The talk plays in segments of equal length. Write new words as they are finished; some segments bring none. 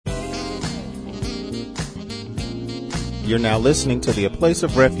You're now listening to the A Place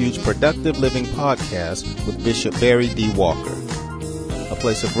of Refuge Productive Living podcast with Bishop Barry D. Walker. A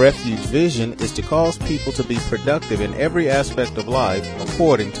Place of Refuge vision is to cause people to be productive in every aspect of life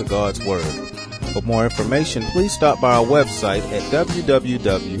according to God's Word. For more information, please stop by our website at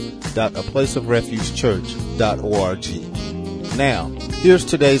www.aplaceofrefugechurch.org. Now, here's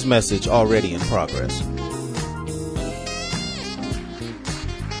today's message already in progress.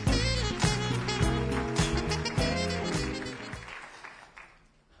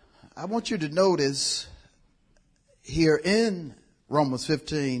 I want you to notice here in Romans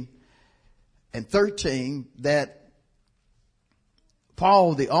 15 and 13 that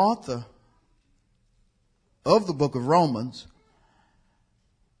Paul, the author of the book of Romans,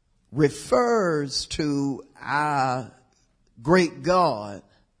 refers to our great God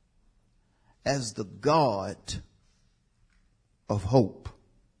as the God of hope,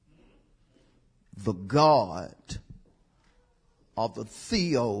 the God of the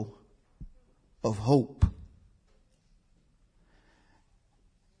Theo of hope.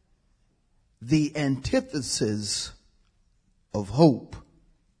 The antithesis of hope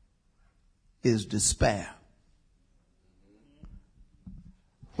is despair.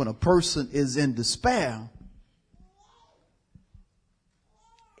 When a person is in despair,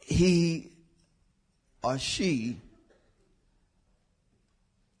 he or she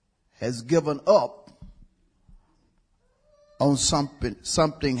has given up on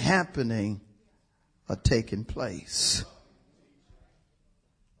something happening or taking place.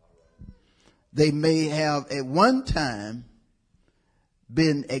 They may have at one time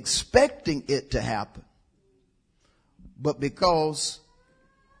been expecting it to happen, but because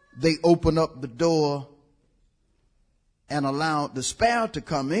they open up the door and allow despair to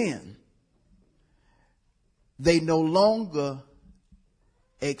come in, they no longer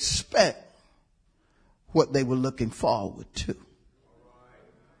expect what they were looking forward to.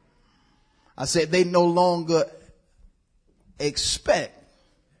 I said they no longer expect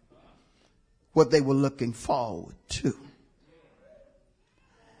what they were looking forward to.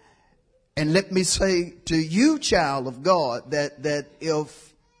 And let me say to you, child of God, that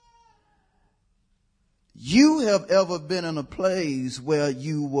if you have ever been in a place where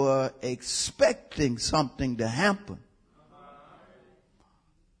you were expecting something to happen,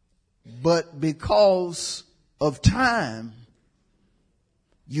 but because of time,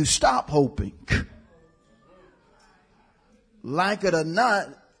 you stop hoping. Like it or not,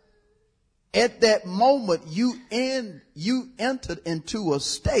 at that moment, you entered into a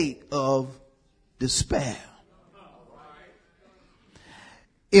state of despair.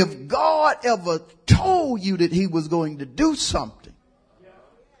 If God ever told you that he was going to do something,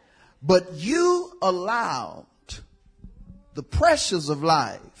 but you allowed the pressures of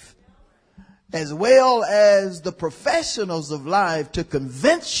life as well as the professionals of life to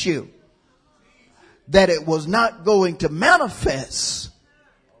convince you that it was not going to manifest,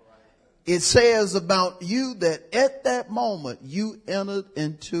 it says about you that at that moment you entered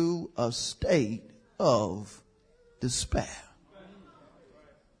into a state of despair.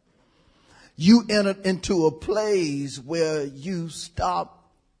 You entered into a place where you stopped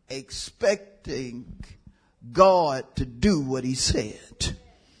expecting God to do what he said.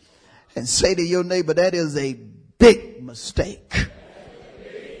 And say to your neighbor, that is a big mistake.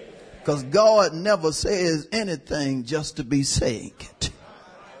 Because God never says anything just to be saying it.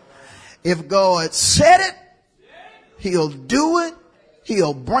 If God said it, he'll do it.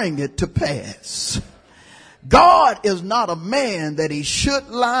 He'll bring it to pass. God is not a man that he should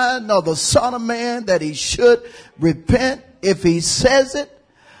lie, nor the son of man that he should repent. If he says it,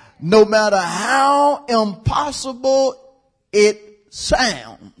 no matter how impossible it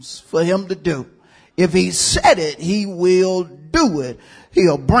sounds for him to do, if he said it, he will do it.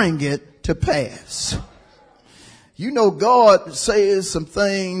 He'll bring it to pass. You know, God says some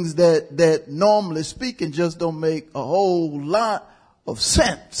things that normally speaking just don't make a whole lot of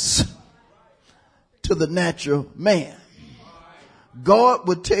sense to the natural man. God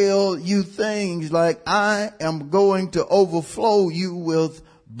would tell you things like, I am going to overflow you with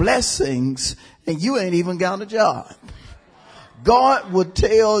blessings, and you ain't even got a job. God would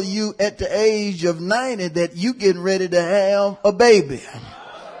tell you at the age of 90 that you getting ready to have a baby.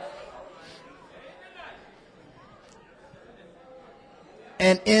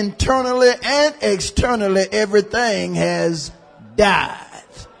 And internally and externally, everything has died.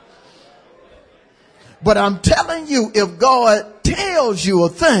 But I'm telling you, if God tells you a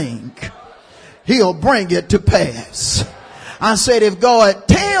thing, he'll bring it to pass. I said, if God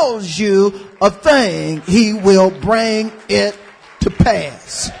tells you a thing, he will bring it to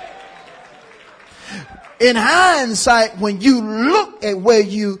pass. in hindsight, when you look at where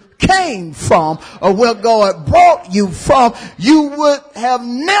you came from or where God brought you from, you would have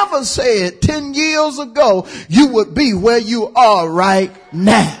never said 10 years ago you would be where you are right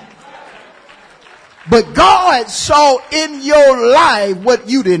now. But God saw in your life what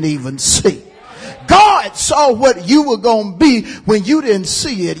you didn't even see. God saw what you were going to be when you didn't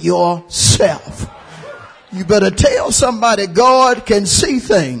see it yourself. You better tell somebody God can see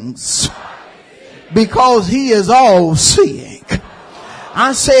things because he is all seeing.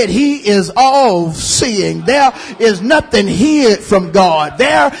 I said he is all seeing. There is nothing hid from God.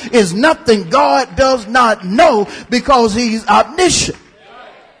 There is nothing God does not know because he's omniscient.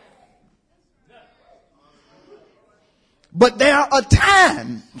 But there are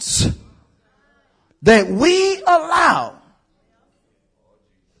times that we allow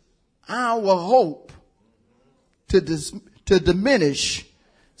our hope to diminish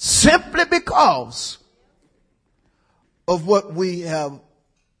simply because of what we have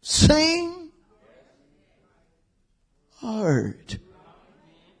seen or heard.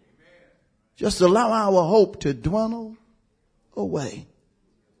 Just allow our hope to dwindle away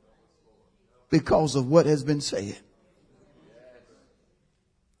because of what has been said,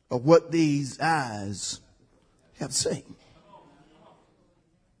 of what these eyes have seen.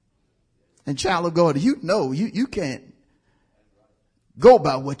 And child of God, you know you can't go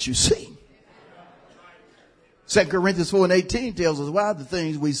by what you see. 2 Corinthians 4:18 tells us why the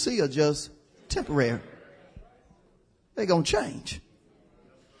things we see are just temporary. They're going to change.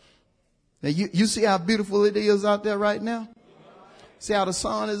 Now you see how beautiful it is out there right now? See how the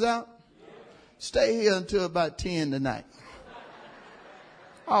sun is out? Stay here until about 10 tonight.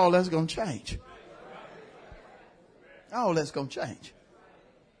 All that's going to change. All that's going to change.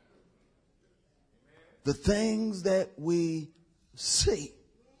 The things that we see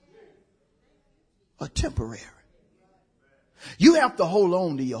are temporary. You have to hold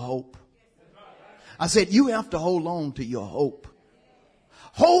on to your hope. I said you have to hold on to your hope.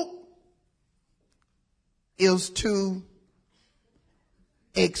 Hope is to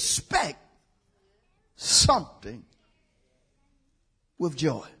expect something with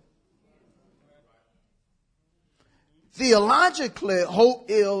joy. Theologically, hope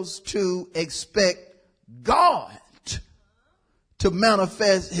is to expect God to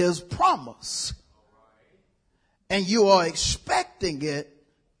manifest his promise. And you are expecting it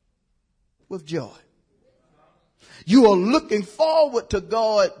with joy. You are looking forward to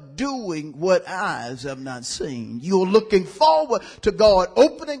God doing what eyes have not seen. You are looking forward to God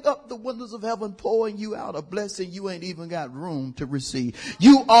opening up the windows of heaven, pouring you out a blessing you ain't even got room to receive.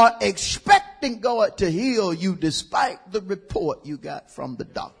 You are expecting God to heal you despite the report you got from the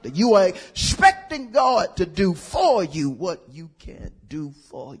doctor. You are expecting God to do for you what you can't do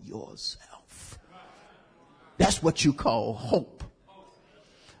for yourself. That's what you call hope.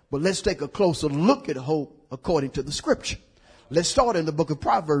 But let's take a closer look at hope according to the scripture. Let's start in the book of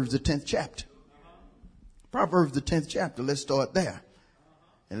Proverbs, the 10th chapter. Proverbs, the 10th chapter. Let's start there.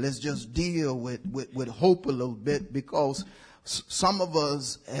 And let's just deal with hope a little bit, because some of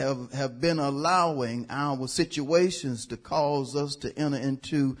us have been allowing our situations to cause us to enter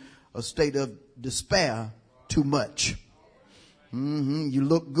into a state of despair too much. You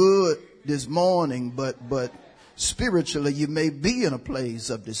look good this morning, but spiritually you may be in a place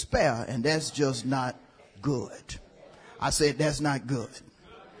of despair, and that's just not good. I said that's not good.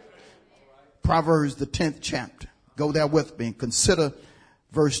 Proverbs, the 10th chapter. Go there with me and consider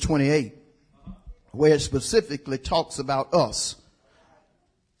verse 28, where it specifically talks about us,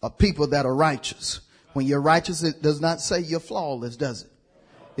 a people that are righteous. When you're righteous, it does not say you're flawless, does it?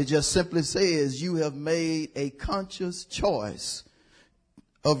 It just simply says you have made a conscious choice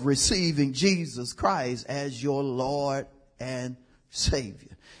of receiving Jesus Christ as your Lord and Savior.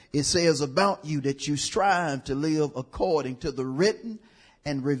 It says about you that you strive to live according to the written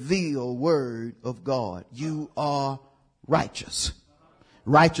and revealed word of God. You are righteous.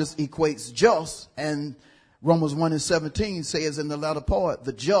 Righteous equates just, and Romans 1:17 says in the latter part,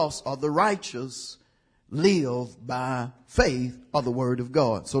 the just or the righteous live by faith or the word of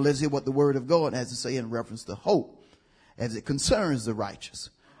God. So let's hear what the word of God has to say in reference to hope as it concerns the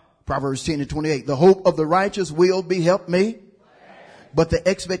righteous. Proverbs 10:28, the hope of the righteous will be, help me, but the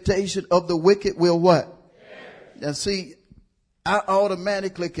expectation of the wicked will what? Now see, I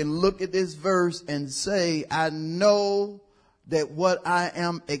automatically can look at this verse and say, I know that what I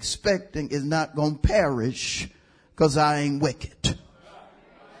am expecting is not going to perish because I ain't wicked.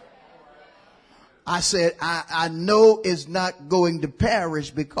 I said, I know it's not going to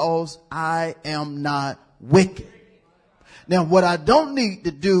perish because I am not wicked. Now, what I don't need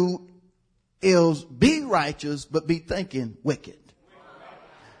to do is be righteous, but be thinking wicked.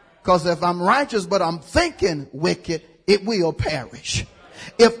 Because if I'm righteous, but I'm thinking wicked, it will perish.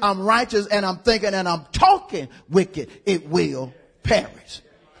 If I'm righteous and I'm thinking and I'm talking wicked, it will perish.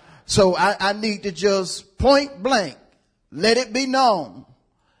 So I need to just point blank, let it be known,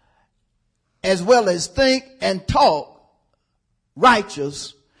 as well as think and talk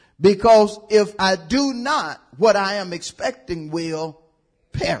righteous, because if I do not, what I am expecting will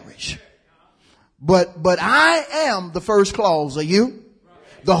perish. But I am the first clause. Are you?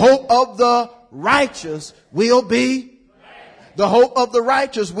 The hope of the righteous will be, the hope of the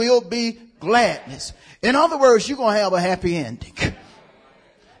righteous will be gladness. In other words, you're going to have a happy ending.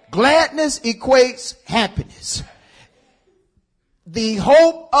 Gladness equates happiness. The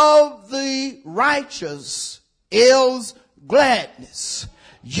hope of the righteous is gladness.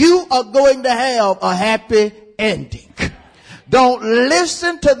 You are going to have a happy ending. Don't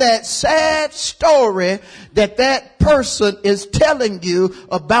listen to that sad story that person is telling you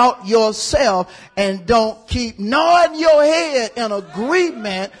about yourself, and don't keep nodding your head in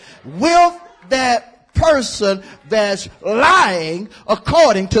agreement with that person that's lying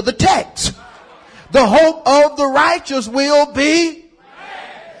according to the text. The hope of the righteous will be,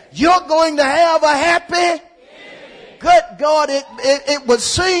 you're going to have a happy, good God, it would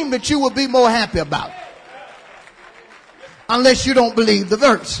seem that you would be more happy about it. Unless you don't believe the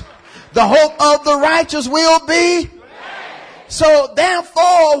verse. The hope of the righteous will be. So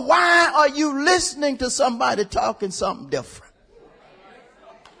therefore, why are you listening to somebody talking something different?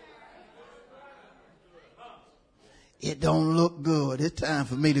 It don't look good. It's time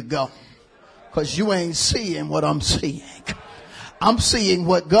for me to go. Because you ain't seeing what I'm seeing. I'm seeing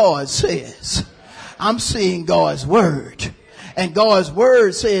what God says. I'm seeing God's word. And God's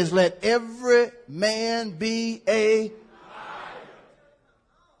word says, let every man be a,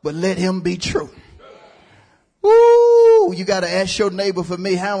 but let him be true. Ooh, you got to ask your neighbor for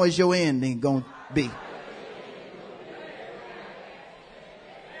me, how is your ending going to be?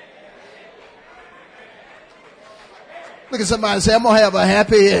 Look at somebody and say, I'm going to have a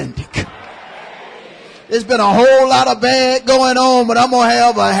happy ending. There's been a whole lot of bad going on, but I'm going to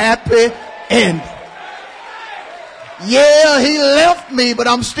have a happy ending. Yeah, he left me, but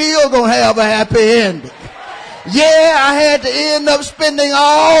I'm still going to have a happy ending. Yeah, I had to end up spending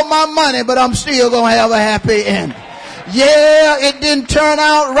all my money, but I'm still going to have a happy ending. Yeah, it didn't turn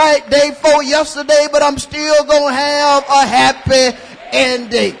out right day 4 yesterday, but I'm still going to have a happy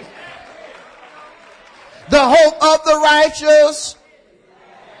ending. The hope of the righteous.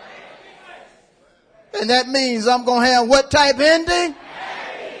 And that means I'm going to have what type ending?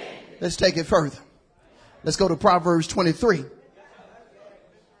 Let's take it further. Let's go to Proverbs 23.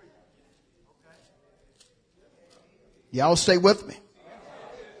 Y'all stay with me.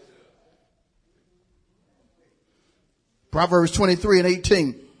 Proverbs 23 and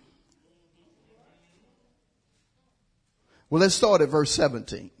 18. Well, let's start at verse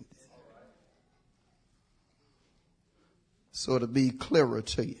 17. So it'll be clearer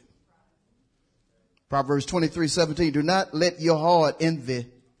to you. Proverbs 23:17. Do not let your heart envy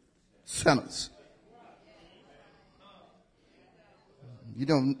sinners. You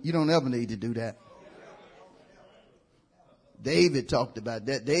don't ever need to do that. David talked about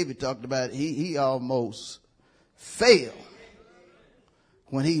that. David talked about he almost failed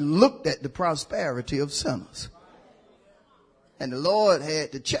when he looked at the prosperity of sinners. And the Lord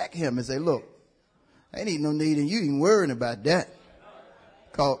had to check him and say, look, ain't even no need in you even worrying about that.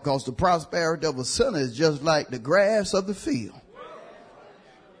 Because the prosperity of a sinner is just like the grass of the field.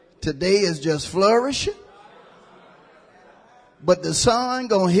 Today is just flourishing, but the sun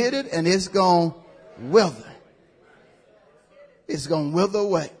gonna hit it and it's gonna wither. It's going to wither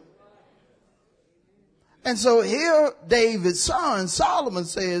away. And so here David's son Solomon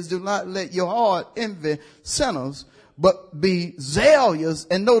says, do not let your heart envy sinners, but be zealous.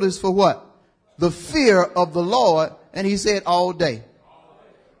 And notice for what? The fear of the Lord. And he said all day.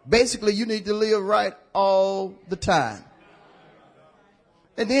 Basically, you need to live right all the time.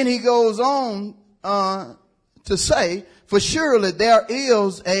 And then he goes on to say, for surely there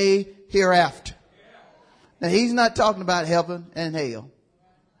is a hereafter. Now, he's not talking about heaven and hell.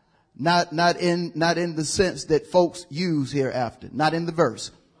 Not in the sense that folks use hereafter. Not in the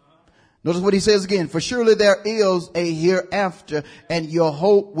verse. Notice what he says again. For surely there is a hereafter, and your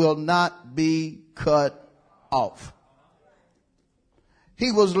hope will not be cut off.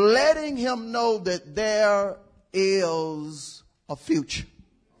 He was letting him know that there is a future.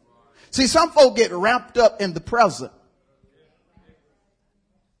 See, some folk get wrapped up in the present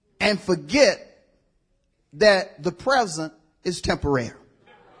and forget that the present is temporary.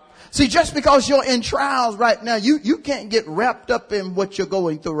 See, just because you're in trials right now, you can't get wrapped up in what you're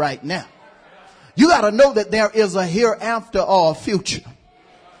going through right now. You got to know that there is a hereafter or a future.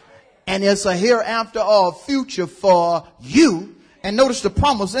 And it's a hereafter or a future for you. And notice the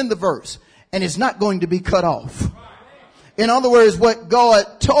promise in the verse. And it's not going to be cut off. In other words, what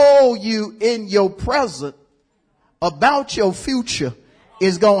God told you in your present about your future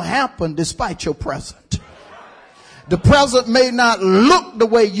is going to happen despite your present. The present may not look the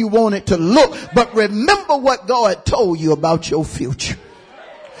way you want it to look, but remember what God told you about your future.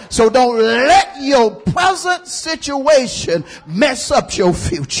 So don't let your present situation mess up your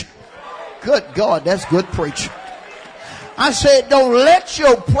future. Good God, that's good preaching. I said, don't let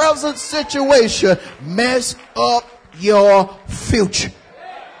your present situation mess up your future.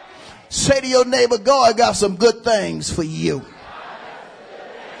 Say to your neighbor, God got some good things for you.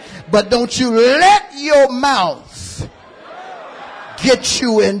 But don't you let your mouth get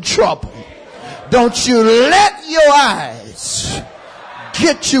you in trouble. Don't you let your eyes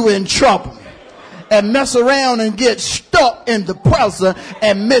get you in trouble and mess around and get stuck in the present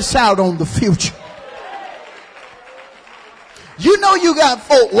and miss out on the future. You know you got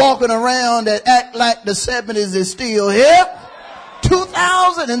folk walking around that act like the 70s is still here.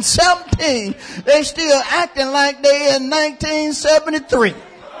 2017, they still acting like they in 1973.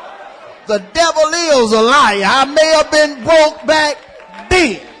 The devil is a liar. I may have been broke back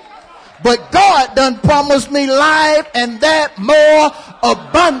then, but God done promised me life and that more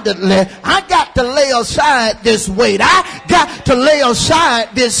abundantly. I got to lay aside this weight. I got to lay aside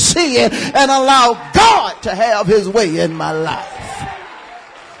this sin and allow God to have his way in my life.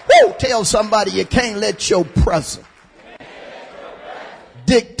 Woo, tell somebody you can't let your present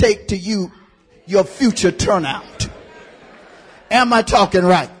dictate to you your future turnout. Am I talking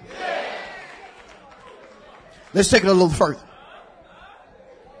right? Let's take it a little further.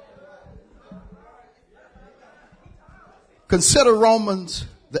 Consider Romans,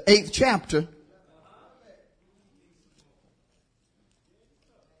 the 8th chapter.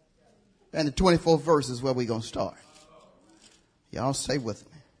 And the 24th verse is where we're going to start. Y'all stay with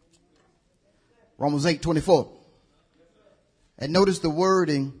me. Romans 8:24. And notice the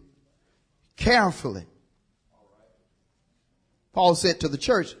wording carefully. Paul said to the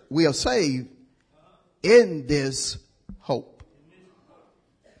church, we are saved in this hope.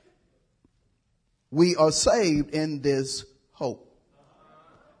 We are saved in this hope.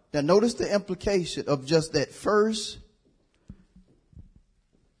 Now notice the implication of just that first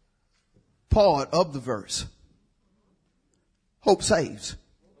part of the verse. Hope saves.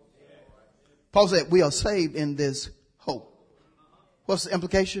 Paul said we are saved in this hope. What's the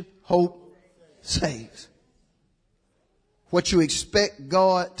implication? Hope saves. What you expect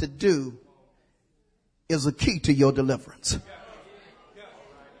God to do is a key to your deliverance.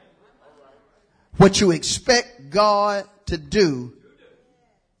 What you expect God to do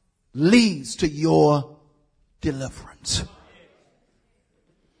leads to your deliverance.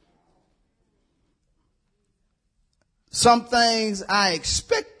 Some things I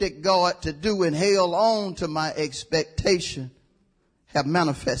expected God to do and held on to my expectation have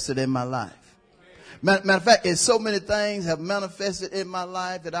manifested in my life. Matter of fact, so many things have manifested in my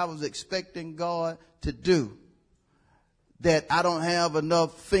life that I was expecting God to do that I don't have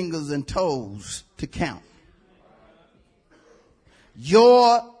enough fingers and toes to count.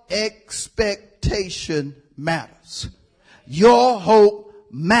 Your expectation matters. Your hope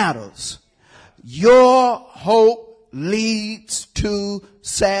matters. Your hope leads to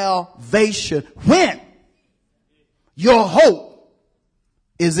salvation when your hope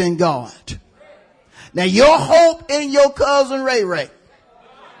is in God. Now your hope in your cousin Ray Ray,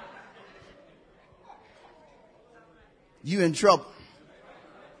 you in trouble.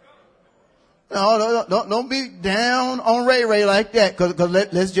 No, don't be down on Ray Ray like that, because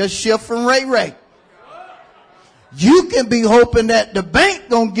let's just shift from Ray Ray. You can be hoping that the bank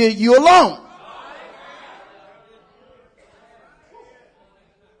gonna give you a loan.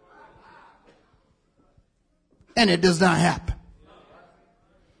 And it does not happen.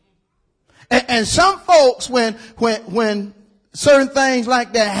 And some folks, when certain things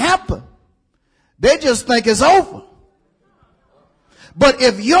like that happen, they just think it's over. But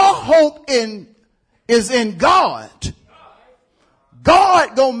if your hope is in God,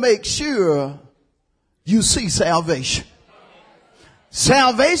 God gonna make sure you see salvation.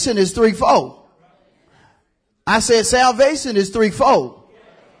 Salvation is threefold. I said salvation is threefold.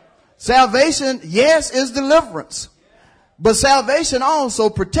 Salvation, yes, is deliverance. But salvation also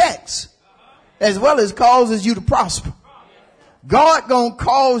protects as well as causes you to prosper. God gonna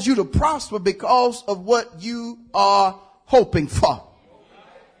cause you to prosper because of what you are hoping for.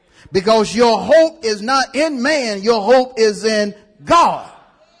 Because your hope is not in man, your hope is in God.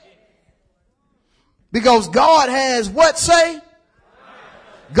 Because God has what say?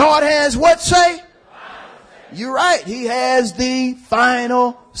 God has what say? You're right. He has the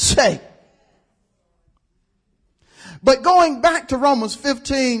final say. But going back to Romans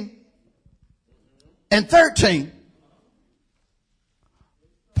 15 and 13,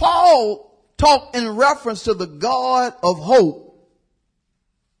 Paul talked in reference to the God of hope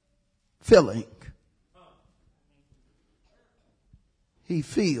filling. He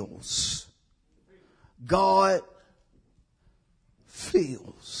feels. God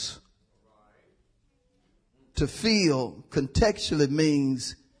feels. To feel contextually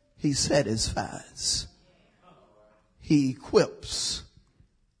means he satisfies. He equips.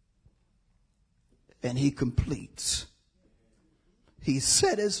 And he completes. He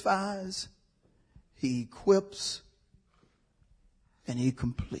satisfies. He equips. And he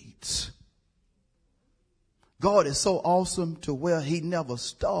completes. God is so awesome to where he never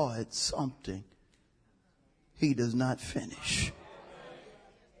starts something he does not finish.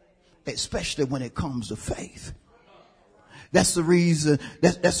 Especially when it comes to faith. That's the reason,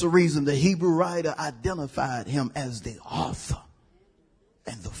 that's the reason the Hebrew writer identified him as the author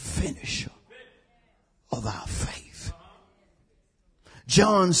and the finisher of our faith.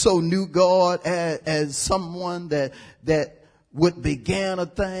 John so knew God as someone that would begin a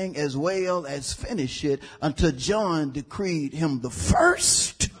thing as well as finish it until John decreed him the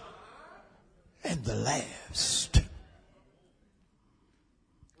first and the last.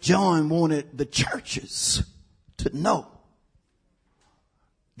 John wanted the churches to know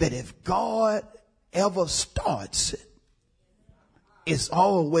that if God ever starts it, it's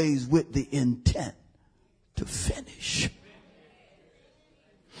always with the intent to finish.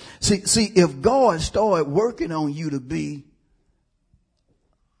 See, if God started working on you to be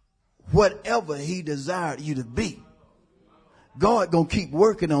whatever he desired you to be, God gonna keep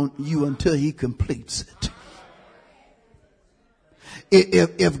working on you until he completes it.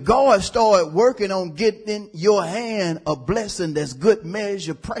 If God started working on getting in your hand a blessing that's good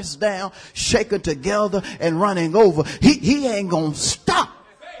measure, pressed down, shaken together, and running over, he ain't gonna stop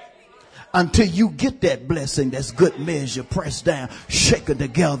until you get that blessing that's good measure, pressed down, shaken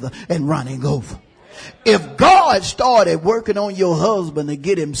together, and running over. If God started working on your husband to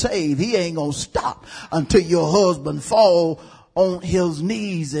get him saved, he ain't gonna stop until your husband fall on his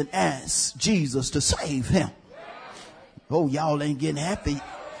knees and ask Jesus to save him. Oh, y'all ain't getting happy.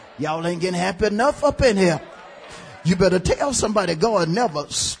 Y'all ain't getting happy enough up in here. You better tell somebody God never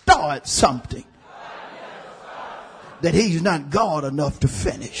starts something that he's not God enough to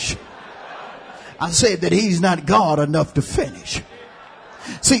finish. I said that he's not God enough to finish.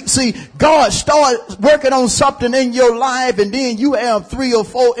 See, God starts working on something in your life and then you have 3 or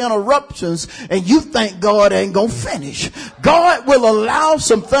 4 interruptions and you think God ain't gonna finish. God will allow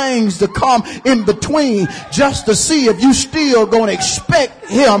some things to come in between just to see if you still gonna expect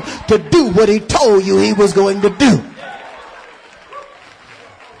him to do what he told you he was going to do.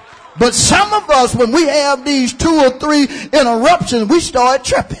 But some of us, when we have these 2 or 3 interruptions, we start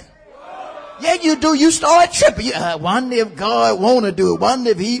tripping. Yeah, you do. You start tripping. Wonder if God want to do it. Wonder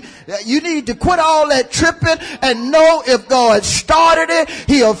if you need to quit all that tripping and know if God started it,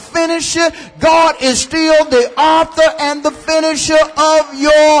 he'll finish it. God is still the author and the finisher of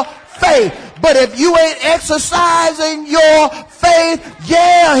your faith. But if you ain't exercising your faith,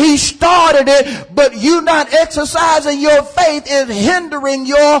 yeah, he started it, but you not exercising your faith is hindering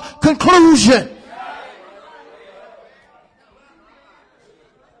your conclusion.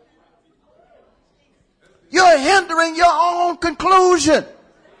 You're hindering your own conclusion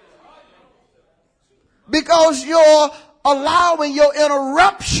because you're allowing your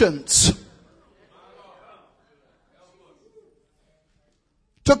interruptions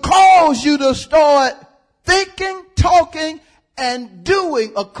to cause you to start thinking, talking, and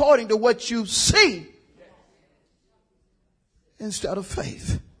doing according to what you see instead of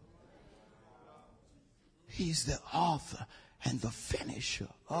faith. He's the author and the finisher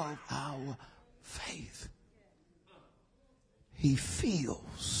of our faith. He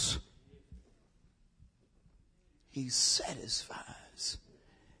feels. He satisfies.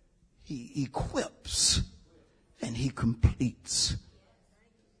 He equips. And he completes.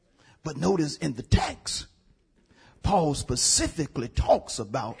 But notice in the text, Paul specifically talks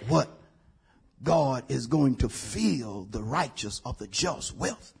about what God is going to fill the righteous of the just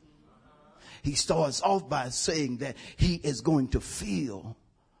with. He starts off by saying that he is going to fill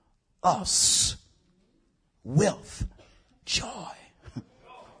us with joy.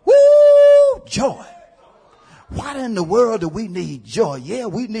 Woo! Joy. Why in the world do we need joy? Yeah,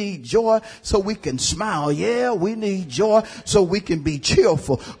 we need joy so we can smile. Yeah, we need joy so we can be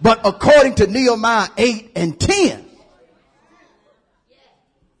cheerful. But according to Nehemiah 8 and 10,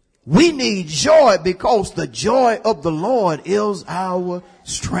 we need joy because the joy of the Lord is our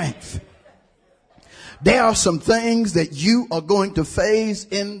strength. There are some things that you are going to face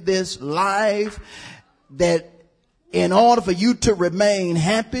in this life that in order for you to remain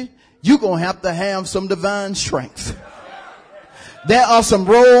happy, you're going to have some divine strength. There are some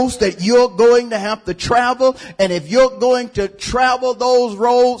roads that you're going to have to travel. And if you're going to travel those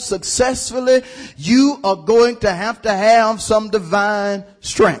roads successfully, you are going to have some divine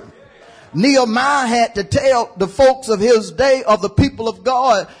strength. Nehemiah had to tell the folks of his day, of the people of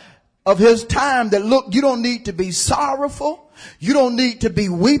God of his time, that look, you don't need to be sorrowful. You don't need to be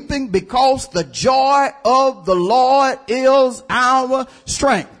weeping, because the joy of the Lord is our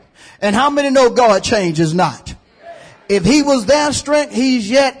strength. And how many know God changes not? If he was their strength, he's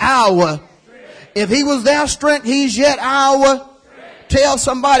yet our. If he was their strength, he's yet our. Tell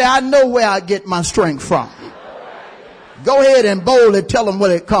somebody, I know where I get my strength from. Go ahead and boldly tell them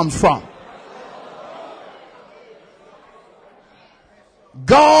where it comes from.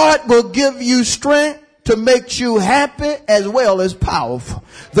 God will give you strength to make you happy as well as powerful.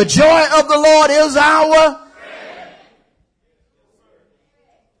 The joy of the Lord is our.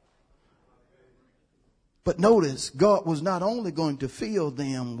 But notice, God was not only going to fill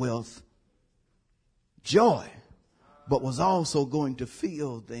them with joy, but was also going to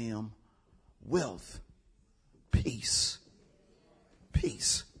fill them with peace.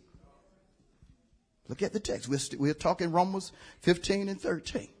 Peace. Look at the text. We're talking Romans 15 and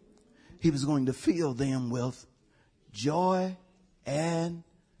 13. He was going to fill them with joy and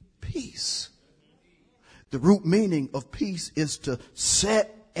peace. The root meaning of peace is to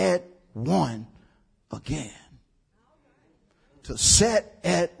set at one again. To set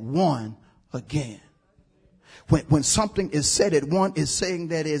at one again. When something is set at one, is saying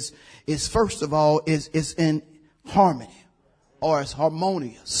that is first of all is in harmony, or it's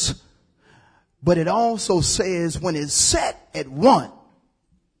harmonious. But it also says when it's set at one,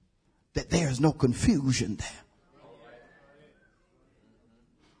 that there is no confusion there.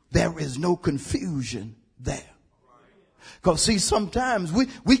 There is no confusion there. Because see, sometimes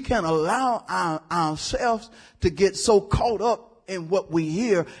we can allow ourselves to get so caught up in what we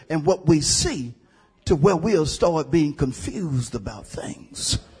hear and what we see to where we'll start being confused about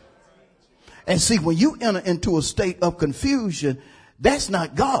things. And see, when you enter into a state of confusion, that's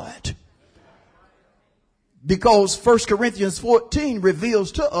not God. Because 1 Corinthians 14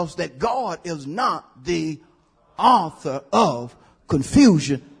 reveals to us that God is not the author of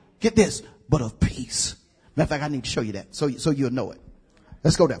confusion. Get this, but of peace. Matter of fact, I need to show you that so you'll know it.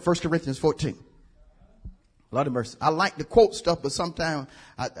 Let's go there. 1 Corinthians 14. Lord of mercy. I like to quote stuff, but sometimes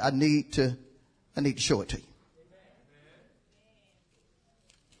I need to show it to you.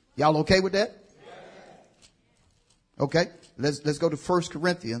 Y'all okay with that? Okay. Let's go to 1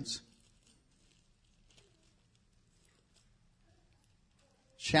 Corinthians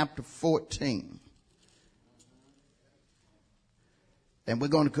chapter 14. And we're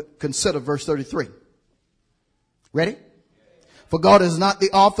going to consider verse 33. Ready? For God is not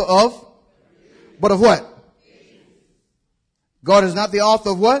the author of, but of what? God is not the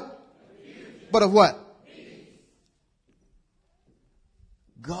author of what? But of what?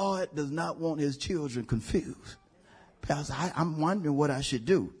 God does not want his children confused. Pastor, I'm wondering what I should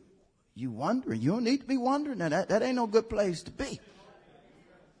do. You wondering? You don't need to be wondering. Now, that ain't no good place to be.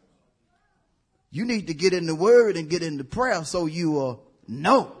 You need to get in the word and get into prayer so you will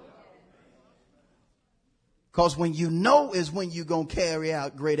know. Because when you know is when you're going to carry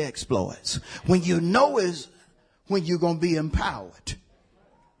out great exploits. When you know is when you're going to be empowered.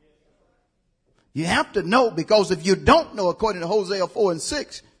 You have to know, because if you don't know, according to Hosea 4 and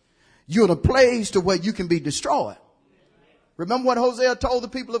 6, you're in a place to where you can be destroyed. Remember what Hosea told the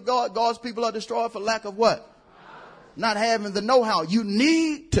people of God? God's people are destroyed for lack of what? Not having the know-how. You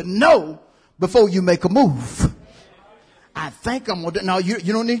need to know before you make a move. I think I'm going to do. No, you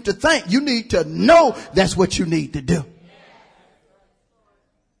don't need to think. You need to know that's what you need to do.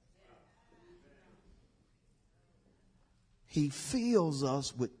 He fills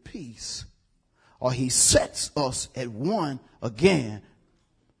us with peace, or he sets us at one again,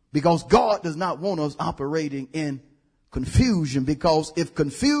 because God does not want us operating in confusion, because if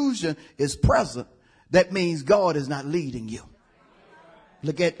confusion is present, that means God is not leading you.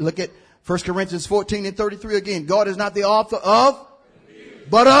 Look at 1 Corinthians 14 and 33 again. God is not the author of,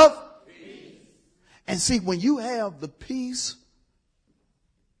 but of peace. And see, when you have the peace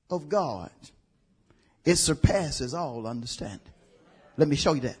of God, It surpasses all understanding. Let me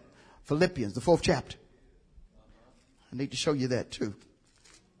show you that. Philippians, the 4th chapter. I need to show you that too.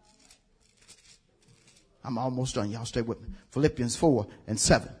 I'm almost done. Y'all stay with me. Philippians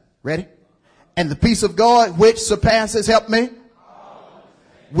 4:7. Ready? And the peace of God, which surpasses, help me,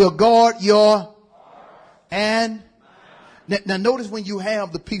 will guard your and now notice when you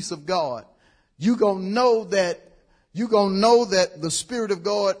have the peace of God, you're going to know that the Spirit of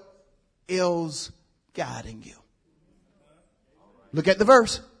God is guiding you. Look at the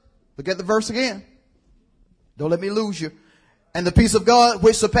verse. Look at the verse again. Don't let me lose you. And the peace of God,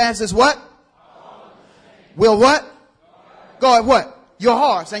 which surpasses what? Will what? Guard what? Your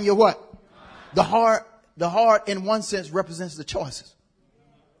hearts and your what? The heart in one sense represents the choices.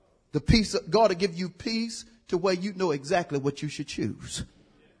 The peace of God to give you peace to where you know exactly what you should choose.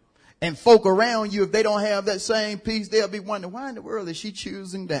 And folk around you, if they don't have that same peace, they'll be wondering, why in the world is she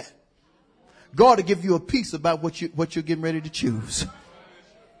choosing that? God will give you a peace about what you're getting ready to choose.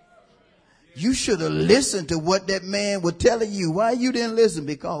 You should have listened to what that man was telling you. Why you didn't listen?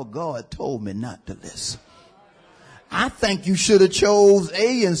 Because God told me not to listen. I think you should have chose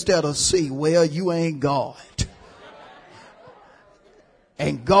A instead of C. Well, you ain't God.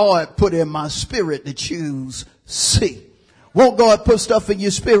 And God put in my spirit to choose C. Won't God put stuff in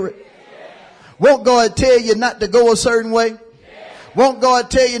your spirit? Won't God tell you not to go a certain way? Won't God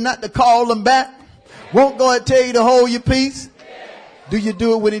tell you not to call them back? Won't God tell you to hold your peace? Do you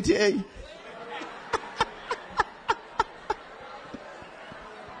do it when he tell you?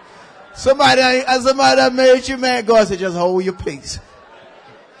 Somebody that made you mad, God said, just hold your peace.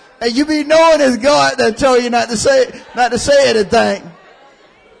 And you be knowing it's God that told you not to say anything.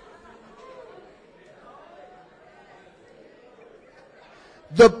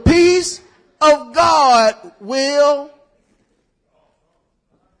 The peace of God will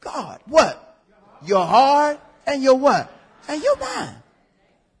guard what? Your heart and your what? And your mind.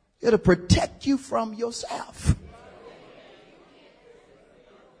 It'll protect you from yourself.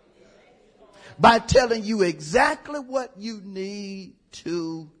 By telling you exactly what you need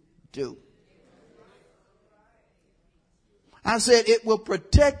to do. I said it will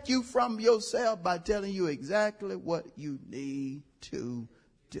protect you from yourself by telling you exactly what you need to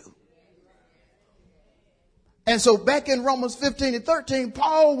do. And so back in Romans 15:13,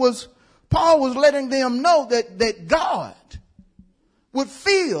 Paul was letting them know that God would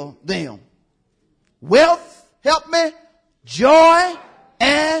fill them. Wealth, help me, joy,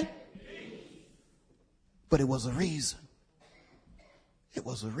 and but it was a reason. It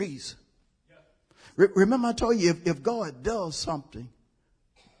was a reason. Remember I told you if God does something,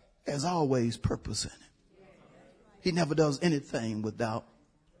 there's always purpose in it. He never does anything without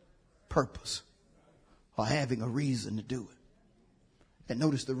purpose or having a reason to do it. And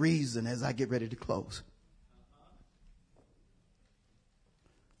notice the reason as I get ready to close.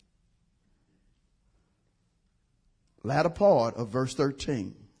 Latter part of verse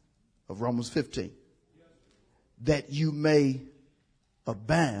 13 of Romans 15. That you may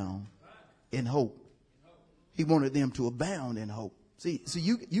abound in hope. He wanted them to abound in hope. See,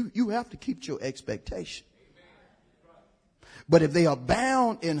 you have to keep your expectation. But if they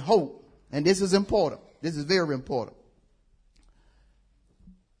abound in hope, and this is important, this is very important.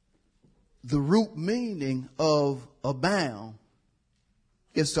 The root meaning of abound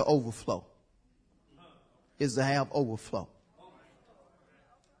is to overflow. Is to have overflow.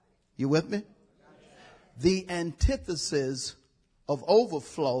 You with me? The antithesis of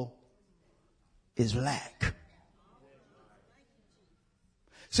overflow is lack.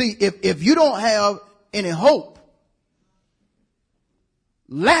 See, if you don't have any hope,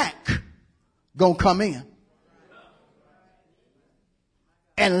 lack gonna come in.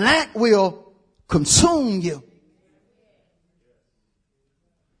 And lack will consume you.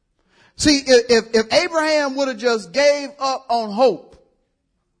 See, if Abraham would have just gave up on hope,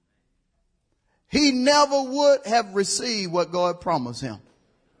 he never would have received what God promised him.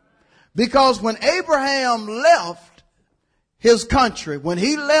 Because when Abraham left his country, when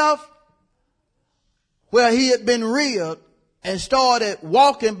he left where he had been reared and started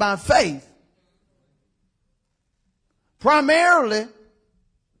walking by faith, primarily,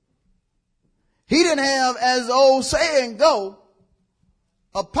 he didn't have, as the old saying go,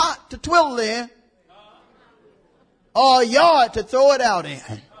 a pot to twiddle in or a yard to throw it out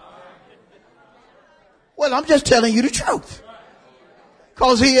in. Well, I'm just telling you the truth.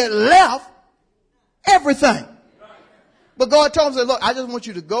 Because he had left everything. But God told him, look, I just want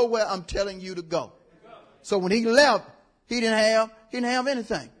you to go where I'm telling you to go. So when he left, he didn't have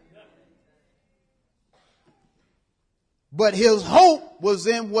anything. But his hope was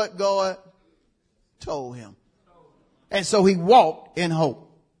in what God told him. And so he walked in hope.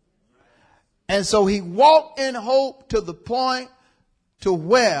 And so he walked in hope to the point to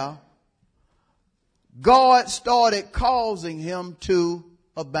where God started causing him to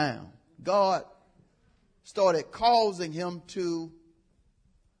abound. God started causing him to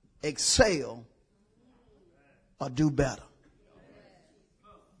excel or do better.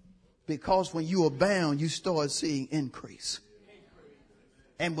 Because when you abound, you start seeing increase.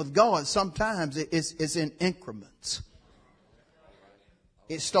 And with God, sometimes it's in increments.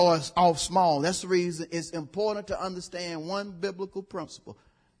 It starts off small. That's the reason it's important to understand one biblical principle.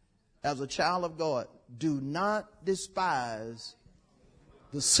 As a child of God, do not despise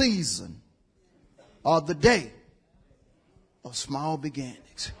the season or the day of small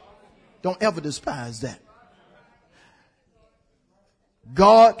beginnings. Don't ever despise that.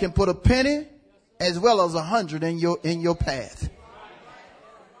 God can put a penny as well as 100 in your path.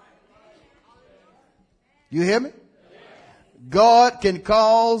 You hear me? God can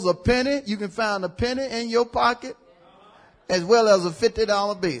cause a penny. You can find a penny in your pocket as well as a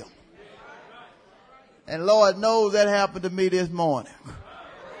 $50 bill. And Lord knows that happened to me this morning.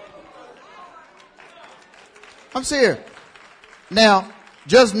 I'm serious. Now,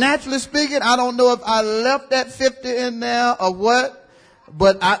 just naturally speaking, I don't know if I left that 50 in there or what.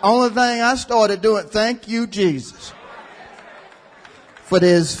 But only thing I started doing, thank you, Jesus, for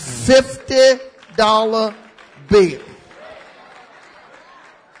this $50 bill.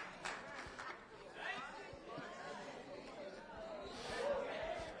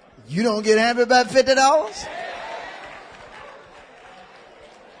 You don't get happy about $50?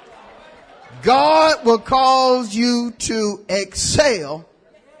 God will cause you to excel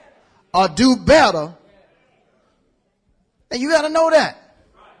or do better. And you got to know that.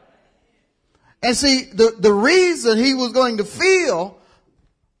 And see, the reason he was going to fill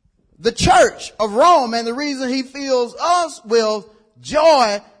the church of Rome and the reason he fills us with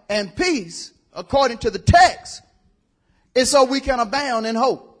joy and peace, according to the text, is so we can abound in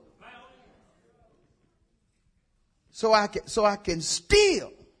hope. So I can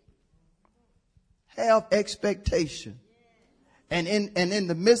still have expectation. And in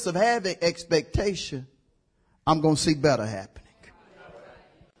the midst of having expectation, I'm going to see better happening.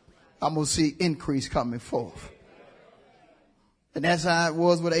 I'm going to see increase coming forth. And that's how it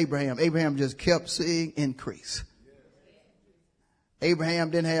was with Abraham. Abraham just kept seeing increase. Abraham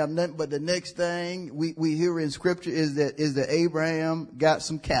didn't have nothing, but the next thing we hear in scripture is that Abraham got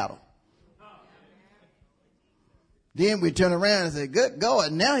some cattle. Then we turn around and say, good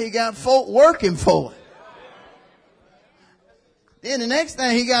God, now he got folk working for it. Then the next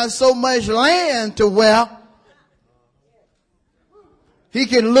thing, he got so much land to where he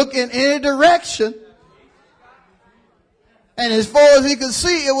can look in any direction. And as far as he could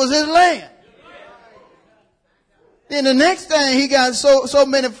see, it was his land. Then the next thing, he got so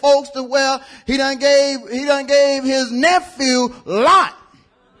many folks to where he done gave his nephew Lot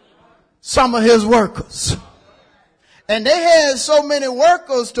some of his workers. And they had so many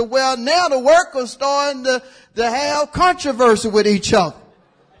workers to where now the workers starting to have controversy with each other.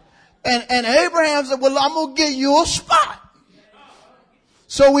 And Abraham said, well, I'm going to give you a spot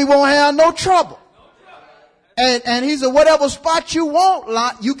so we won't have no trouble. And he said, whatever spot you want,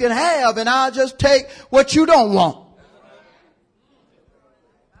 Lot, you can have, and I'll just take what you don't want.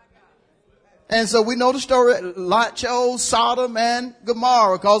 And so we know the story. Lot chose Sodom and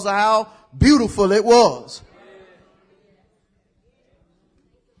Gomorrah because of how beautiful it was.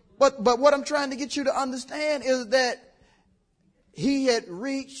 But what I'm trying to get you to understand is that he had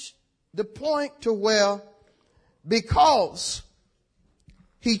reached the point to where, because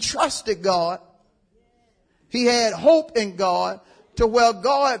he trusted God, he had hope in God, to where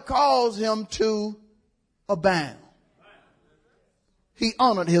God caused him to abound. He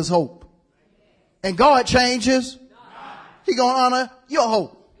honored his hope. And God changes. He's going to honor your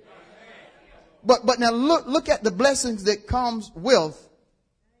hope. But now look at the blessings that comes with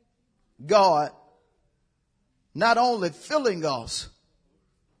God not only filling us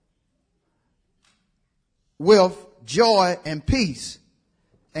with joy and peace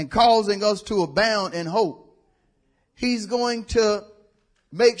and causing us to abound in hope. He's going to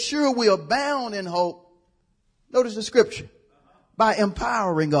make sure we abound in hope. Notice the scripture. By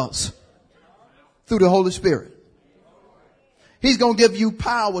empowering us through the Holy Spirit. He's going to give you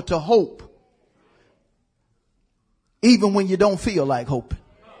power to hope even when you don't feel like hoping.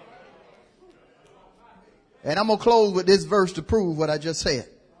 And I'm going to close with this verse to prove what I just said.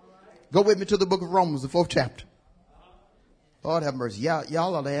 Go with me to the book of Romans, the 4th chapter. Lord have mercy.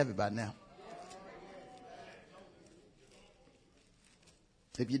 Y'all ought to have it by now.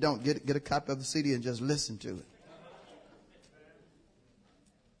 If you don't, get a copy of the CD and just listen to it.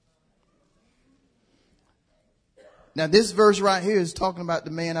 Now, this verse right here is talking about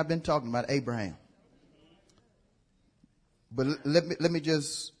the man I've been talking about, Abraham. But let me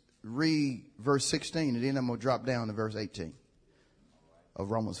just read verse 16, and then I'm going to drop down to verse 18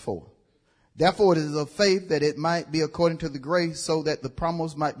 of Romans 4. Therefore, it is of faith that it might be according to the grace, so that the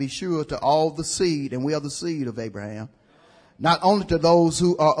promise might be sure to all the seed, and we are the seed of Abraham, not only to those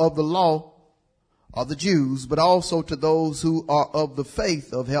who are of the law, of the Jews, but also to those who are of the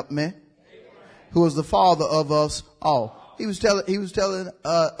faith of, help me, who is the father of us all. He was telling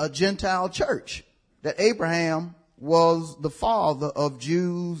a Gentile church that Abraham was the father of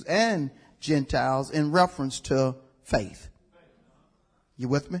Jews and Gentiles in reference to faith. You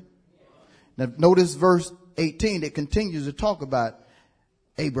with me? Now notice verse 18. It continues to talk about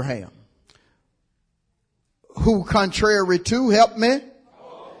Abraham, who contrary to, help me,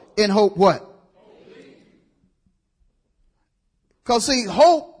 in hope what? Because see,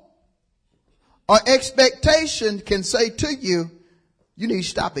 hope or expectation can say to you, you need to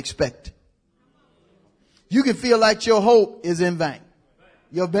stop expecting. You can feel like your hope is in vain.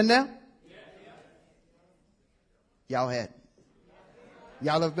 You ever been there? Y'all had.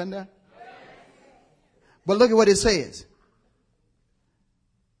 Y'all ever been there? But look at what it says.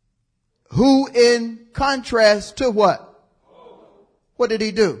 Who in contrast to what? What did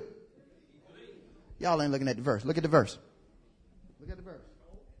he do? Y'all ain't looking at the verse. Look at the verse. Look at the verse.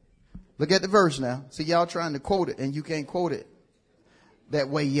 Look at the verse now. See, y'all trying to quote it and you can't quote it that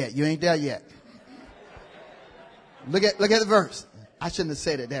way yet. You ain't there yet. Look at the verse. I shouldn't have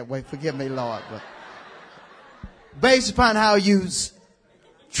said it that way. Forgive me, Lord. But based upon how you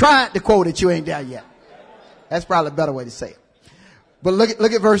tried to quote it, you ain't there yet. That's probably a better way to say it. But look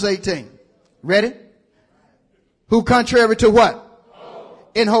at verse 18. Ready? Who contrary to what? Hope.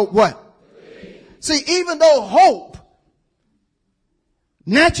 In hope what? Believe. See, even though hope,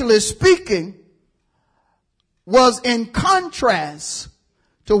 naturally speaking, was in contrast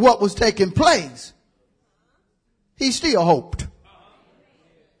to what was taking place, he still hoped.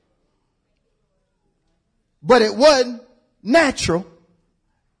 But it wasn't natural.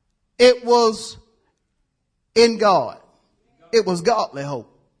 It was in God. It was godly hope.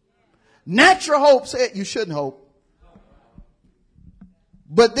 Natural hope said you shouldn't hope.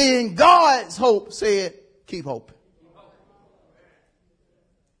 But then God's hope said keep hoping.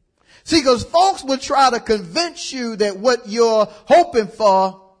 See, because folks will try to convince you that what you're hoping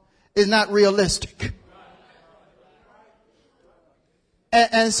for is not realistic.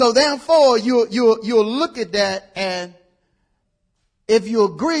 And so therefore you'll look at that, and if you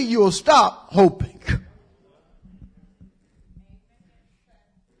agree, you'll stop hoping.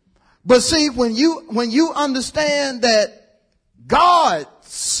 But see, when you understand that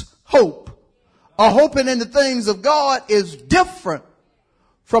God's hope, or hoping in the things of God, is different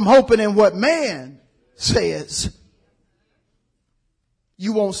from hoping in what man says,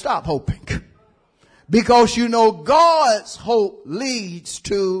 you won't stop hoping. Because you know God's hope leads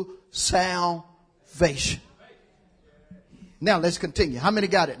to salvation. Now let's continue. How many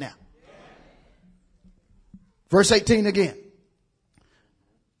got it now? Verse 18 again.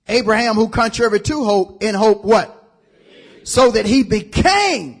 Abraham, who contrary to hope, in hope what? So that he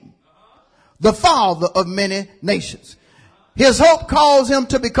became the father of many nations. His hope caused him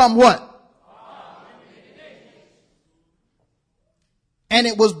to become what? And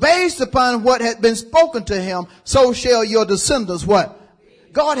it was based upon what had been spoken to him. So shall your descendants what?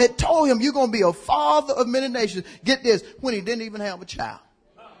 God had told him you're going to be a father of many nations. Get this, when he didn't even have a child.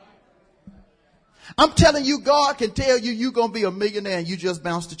 I'm telling you, God can tell you you're going to be a millionaire and you just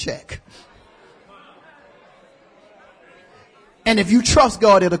bounced a check. And if you trust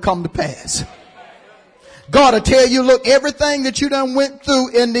God, it'll come to pass. God will tell you, look, everything that you done went through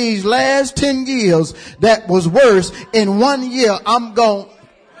in these last 10 years that was worse, in 1 year, I'm going to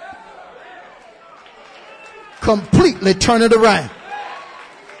completely turn it around.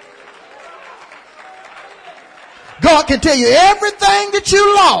 God can tell you everything that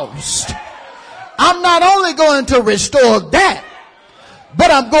you lost. I'm not only going to restore that, but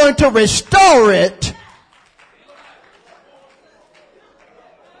I'm going to restore it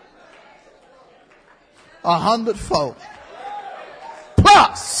a hundredfold.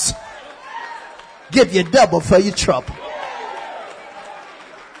 Plus, give you double for your trouble.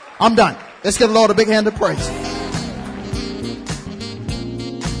 I'm done. Let's give the Lord a big hand of praise.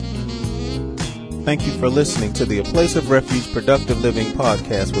 Thank you for listening to the A Place of Refuge Productive Living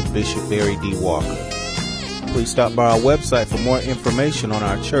podcast with Bishop Barry D. Walker. Please stop by our website for more information on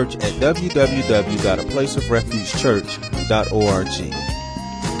our church at www.aplaceofrefugechurch.org.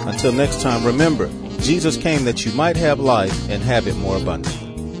 Until next time, remember, Jesus came that you might have life and have it more abundantly.